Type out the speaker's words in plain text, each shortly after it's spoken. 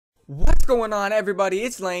What's going on, everybody?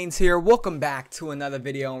 It's Lanes here. Welcome back to another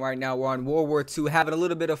video. And right now we're on World War II, having a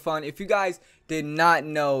little bit of fun. If you guys did not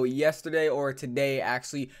know, yesterday or today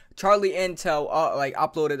actually, Charlie Intel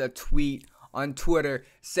uploaded a tweet on Twitter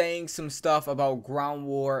saying some stuff about ground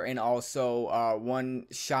war and also one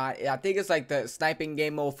shot. I think it's like the sniping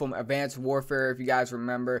game mode from Advanced Warfare, if you guys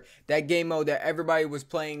remember that game mode that everybody was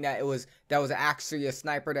playing. That was actually a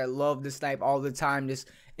sniper that loved to snipe all the time, just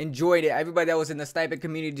enjoyed it. Everybody that was in the sniping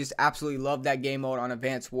community just absolutely loved that game mode on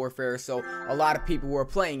Advanced Warfare, so a lot of people were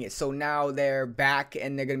playing it. So now they're back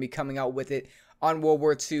and they're gonna be coming out with it on World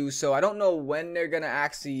War II. So I don't know when they're gonna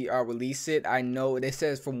actually release it. I know it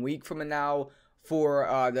says from week from now for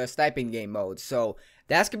the sniping game mode, so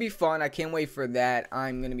that's gonna be fun. I can't wait for that.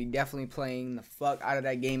 I'm gonna be definitely playing the fuck out of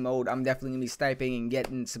that game mode. I'm definitely gonna be sniping and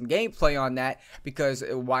getting some gameplay on that, because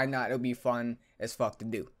why not? It'll be fun as fuck to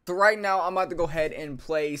do. So right now I'm about to go ahead and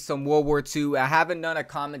play some World War II. I haven't done a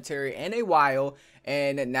commentary in a while,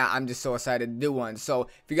 and now I'm just so excited to do one. So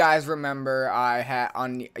if you guys remember, I had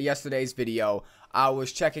on yesterday's video, I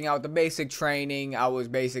was checking out the basic training. I was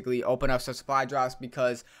basically opening up some supply drops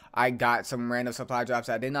because I got some random supply drops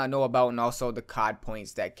I did not know about, and also the COD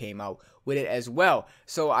points that came out with it as well.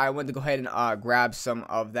 So I went to go ahead and grab some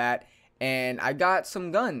of that, and I got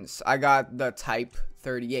some guns. I got the Type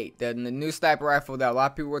 38, the new sniper rifle that a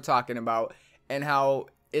lot of people were talking about, and how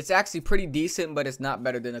it's actually pretty decent, but it's not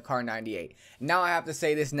better than the Kar 98. Now I have to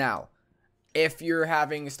say this now. If you're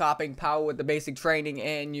having stopping power with the basic training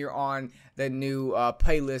and you're on the new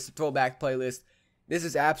playlist, throwback playlist, this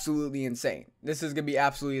is absolutely insane. This is going to be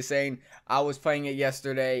absolutely insane. I was playing it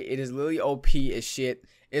yesterday. It is literally OP as shit.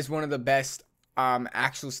 It's one of the best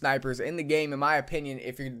actual snipers in the game, in my opinion,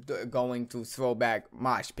 if you're going to throwback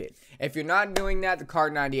mosh pit. If you're not doing that, the Kar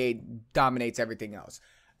 98 dominates everything else.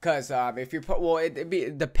 Because if you're, well,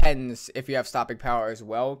 it depends if you have stopping power as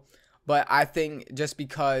well. But I think just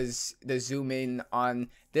because the zoom in on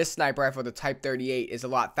this sniper rifle, the Type 38, is a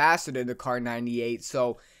lot faster than the Kar 98,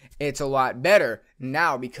 so it's a lot better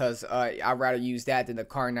now, because I'd rather use that than the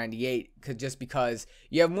Kar 98, just because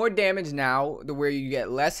you have more damage now, to where you get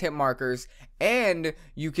less hit markers, and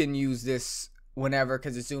you can use this whenever,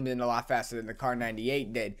 because it zoomed in a lot faster than the Kar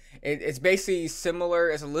 98 did. It's basically similar.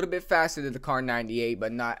 It's a little bit faster than the Kar 98,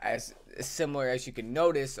 but not as similar as you can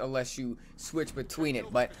notice unless you switch between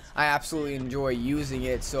it. But I absolutely enjoy using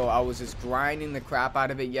it, so I was just grinding the crap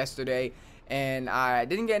out of it yesterday, and I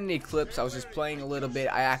didn't get any clips. I was just playing a little bit.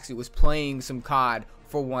 I actually was playing some COD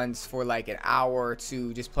for once, for like an hour or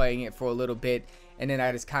two, just playing it for a little bit, and then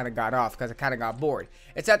I just kind of got off because I kind of got bored.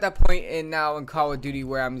 It's at that point now in Call of Duty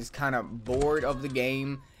where I'm just kind of bored of the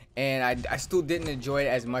game, and I still didn't enjoy it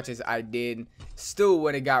as much as I did still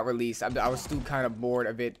when it got released. I was still kind of bored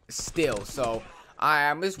of it still, so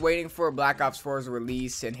I'm just waiting for Black Ops 4's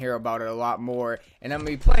release and hear about it a lot more, and I'm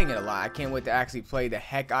gonna be playing it a lot. I can't wait to actually play the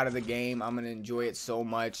heck out of the game. I'm gonna enjoy it so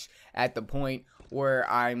much, at the point where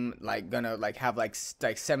I'm like gonna have like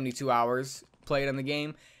 72 hours played on the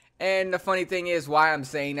game. And the funny thing is, why I'm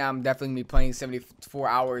saying that, I'm definitely gonna be playing 74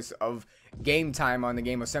 hours of game time on the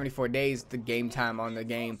game, or 74 days the game time on the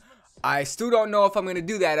game. I still don't know if I'm gonna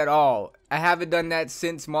do that at all. I haven't done that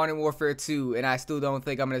since Modern Warfare 2, and I still don't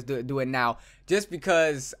think I'm gonna do it now, just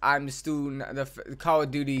because I'm still the Call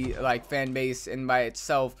of Duty fan base, and by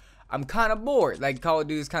itself, I'm kind of bored. Like, Call of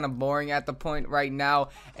Duty is kind of boring at the point right now,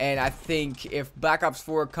 and I think if Black Ops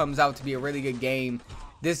 4 comes out to be a really good game,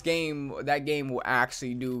 that game will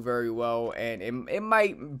actually do very well, and it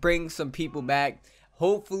might bring some people back.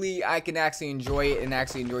 Hopefully I can actually enjoy it and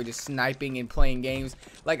actually enjoy just sniping and playing games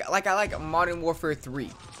like I like Modern Warfare 3.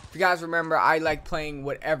 If you guys remember, I like playing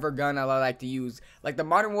whatever gun I like to use. Like, the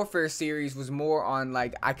Modern Warfare series was more on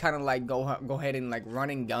I kind of go ahead and run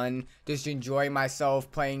and gun, just enjoy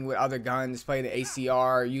myself playing with other guns, play the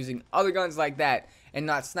ACR, using other guns like that, and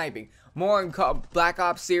not sniping. More in Black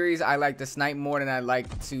Ops series, I like to snipe more than I like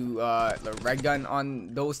to the red gun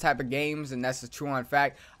on those type of games, and that's the true on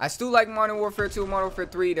fact. I still like Modern Warfare 2 and Modern Warfare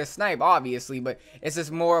 3 to snipe, obviously, but it's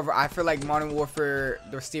just more of, I feel like Modern Warfare,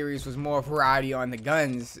 the series, was more variety on the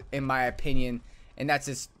guns, in my opinion, and that's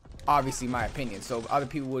just obviously my opinion. So other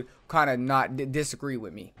people would kind of not disagree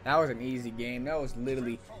with me. That was an easy game. That was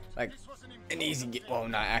literally like an easy game. Well,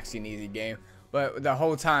 not actually an easy game. But the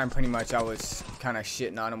whole time, pretty much, I was kind of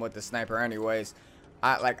shitting on him with the sniper anyways.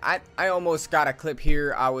 I almost got a clip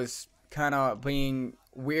here. I was kind of being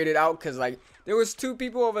weirded out because, there was two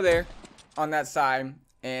people over there on that side.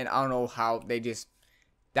 And I don't know how they just...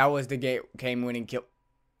 That was the game-winning kill.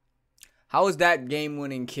 How was that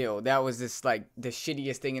game-winning kill? That was just, the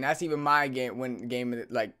shittiest thing. And that's even my game,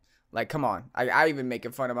 come on. I even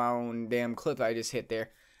making fun of my own damn clip I just hit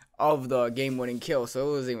there. of the game-winning kill, so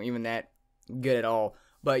it wasn't even that good at all.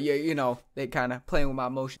 But yeah, you know, they kind of playing with my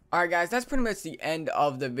emotions. Alright guys, that's pretty much the end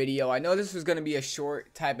of the video. I know this was going to be a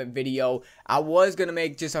short type of video. I was going to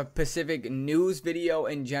make just a Pacific news video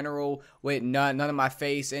in general with none of my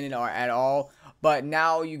face in it or at all. But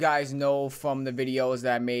now you guys know from the videos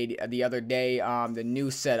that I made the other day, the new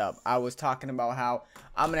setup. I was talking about how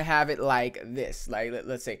I'm going to have it like this. Like,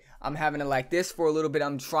 let's say I'm having it like this for a little bit.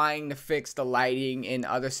 I'm trying to fix the lighting in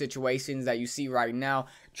other situations that you see right now.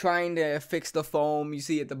 Trying to fix the foam you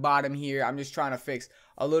see at the bottom here. I'm just trying to fix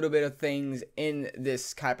a little bit of things in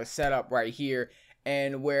this type of setup right here.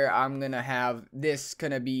 And where I'm going to have this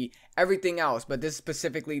going to be everything else. But this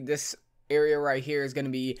specifically, this area right here is going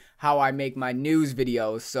to be how I make my news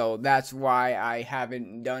videos, so that's why I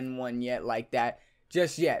haven't done one yet like that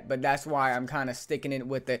just yet. But that's why I'm kind of sticking it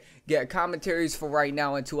with the commentaries for right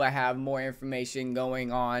now until I have more information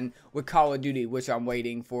going on with Call of Duty, which I'm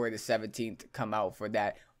waiting for the 17th to come out for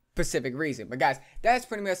that specific reason. But guys, that's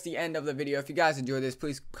pretty much the end of the video. If you guys enjoyed this,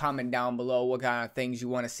 please comment down below what kind of things you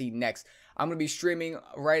want to see next. I'm going to be streaming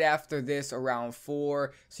right after this around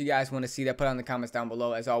 4, so you guys want to see that, put on the comments down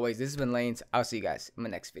below. As always, this has been Lanes. I'll see you guys in my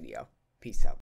next video. Peace out.